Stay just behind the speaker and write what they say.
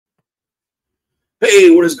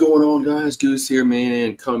Hey, what is going on, guys? Goose here, man,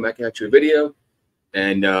 and coming back at your video.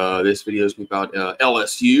 And this video is about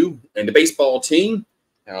LSU and the baseball team.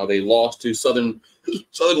 How they lost to Southern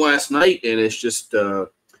last night, and it's just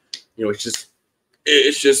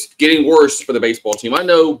it's just getting worse for the baseball team. I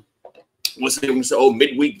know when someone say, "Oh,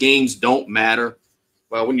 midweek games don't matter."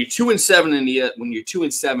 Well, when you're 2-7 in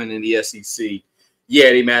the SEC,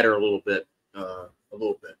 yeah, they matter a little bit.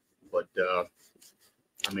 But I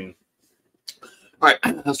mean. All right,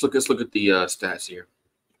 let's look at the stats here.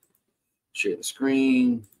 Share the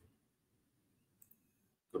screen.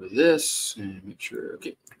 Go to this and make sure.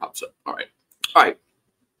 Okay, pops up. All right.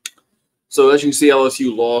 So as you can see,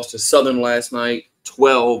 LSU lost to Southern last night,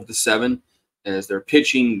 12-7, as their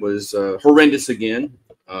pitching was horrendous again.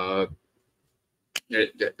 The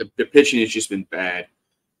pitching has just been bad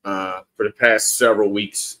for the past several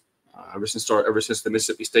weeks. Ever since the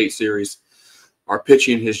Mississippi State series, our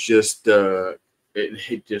pitching has just.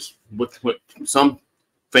 It just what some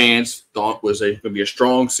fans thought was going to be a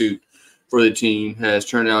strong suit for the team has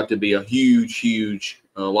turned out to be a huge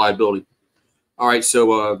liability. All right,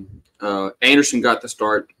 so Anderson got the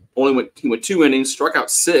start. He went 2 innings, struck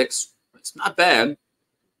out 6. It's not bad.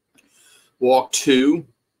 Walked 2,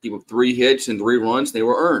 gave up 3 hits and 3 runs. They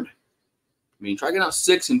were earned. I mean, striking out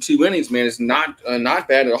 6 in 2 innings, man, is not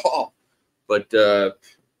bad at all. But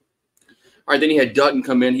all right, then he had Dutton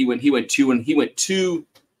come in. He went 2 and 2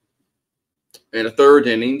 in a third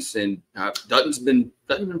innings, and Dutton's been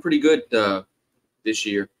pretty good this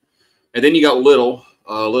year. And then you got Little.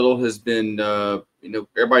 Little has been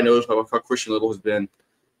everybody knows how Christian Little has been.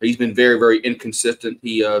 He's been very inconsistent.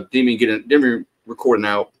 He didn't even record an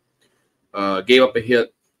out. Gave up a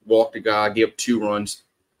hit, walked a guy, gave up 2 runs.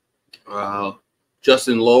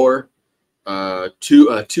 Justin Lower,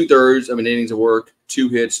 2/3 of an innings of work. 2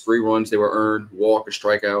 hits, 3 runs. They were earned, walk or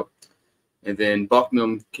strikeout. And then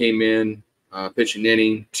Bucknam came in, pitched an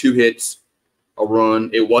inning, 2 hits, a run.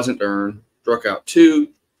 It wasn't earned, struck out 2.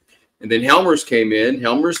 And then Helmers came in.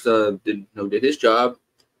 Helmers did his job.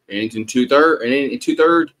 Innings in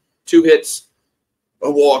 2/3, 2 hits, a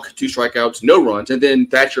walk, 2 strikeouts, no runs. And then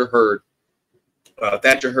Thatcher Hurd.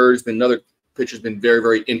 Thatcher Hurd has been another pitcher, has been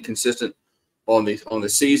very inconsistent on the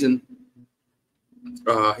season.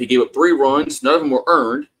 He gave up 3 runs. None of them were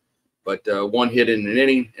earned, but 1 hit in an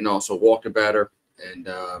inning and also walked a batter. And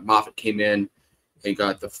Moffitt came in and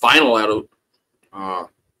got the final out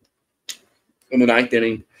in the 9th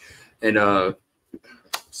inning. And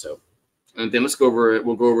and then let's go over it.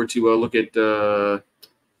 We'll go over to look at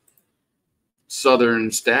Southern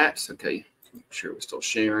stats. Okay, make sure we're still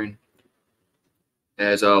sharing.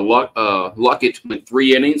 As Luckett went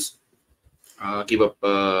 3 innings, gave up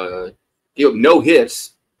no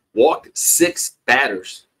hits, walked 6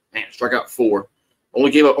 batters, man, struck out 4. Only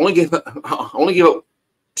gave up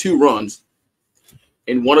 2 runs,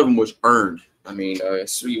 and 1 of them was earned. I mean,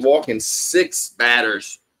 so you walk 6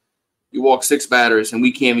 batters, and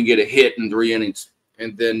we can't even get a hit in 3 innings.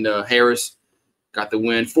 And then Harris got the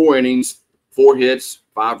win, 4 innings, 4 hits,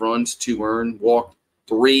 5 runs, 2 earned, walked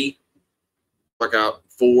 3, struck out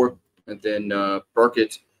 4, and then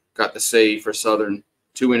Burkett got the save for Southern,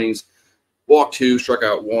 2 innings. Walked 2, struck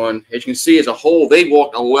out 1. As you can see, as a whole, they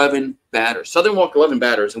walked 11 batters. Southern walked 11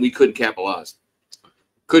 batters, and we couldn't capitalize.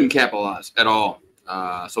 Couldn't capitalize at all.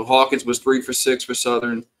 So Hawkins was 3 for 6 for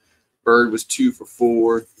Southern. Bird was 2 for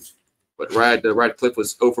 4. But Radcliffe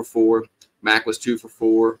was 0 for 4. Mack was 2 for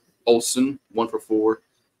 4. Olson, 1 for 4.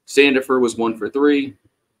 Sandifer was 1 for 3.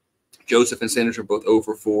 Joseph and Sandifer both 0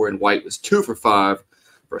 for 4. And White was 2 for 5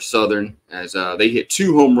 for Southern, as they hit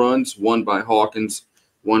 2 home runs, 1 by Hawkins,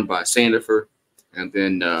 1 by Sandifer, and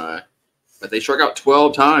then but they struck out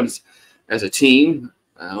 12 times as a team.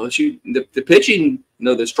 The pitching,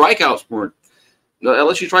 the strikeouts weren't.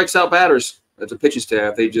 LSU strikes out batters as a pitching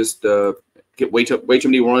staff. They just get way too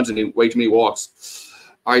many runs and way too many walks.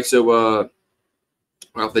 All right, so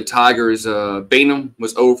the Tigers, Bainham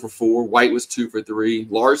was 0 for 4. White was 2 for 3.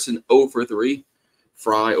 Larson 0 for 3.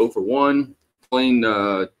 Fry 0 for 1. Plain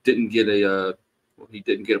didn't get a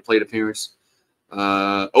plate appearance.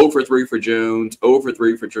 0 for 3 for Jones, 0 for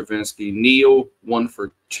 3 for Travinsky. Neal, 1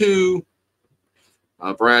 for 2.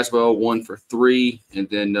 Braswell, 1 for 3. And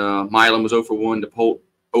then Milam was 0 for 1. DePolt,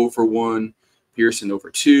 0 for 1. Pearson, 0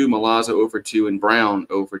 for 2. Malazzo, 0 for 2. And Brown,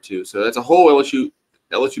 0 for 2. So that's a whole LSU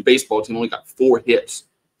baseball team only got 4 hits.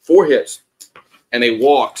 4 hits. And they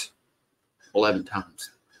walked 11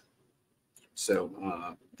 times. So,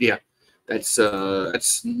 yeah. That's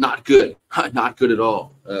not good. Not good at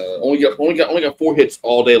all. Only got 4 hits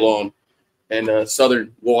all day long, and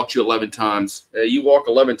Southern walked you 11 times. You walk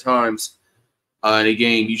 11 times in a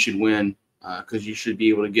game, you should win because you should be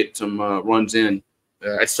able to get some runs in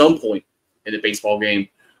at some point in the baseball game,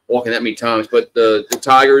 walking that many times. But the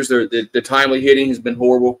Tigers, the timely hitting has been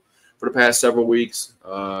horrible for the past several weeks.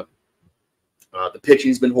 The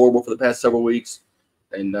pitching's been horrible for the past several weeks,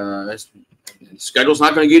 and the schedule's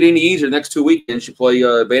not going to get any easier the next 2 weekends. You play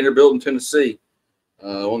Vanderbilt and Tennessee,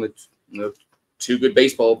 one of the two good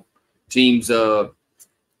baseball teams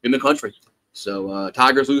in the country. So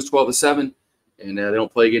Tigers lose 12-7, and they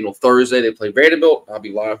don't play again until Thursday. They play Vanderbilt. I'll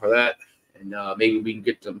be live for that, and maybe we can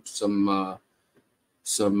get them some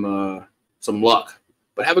luck.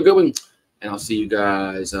 But have a good one, and I'll see you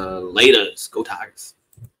guys later. Go Tigers.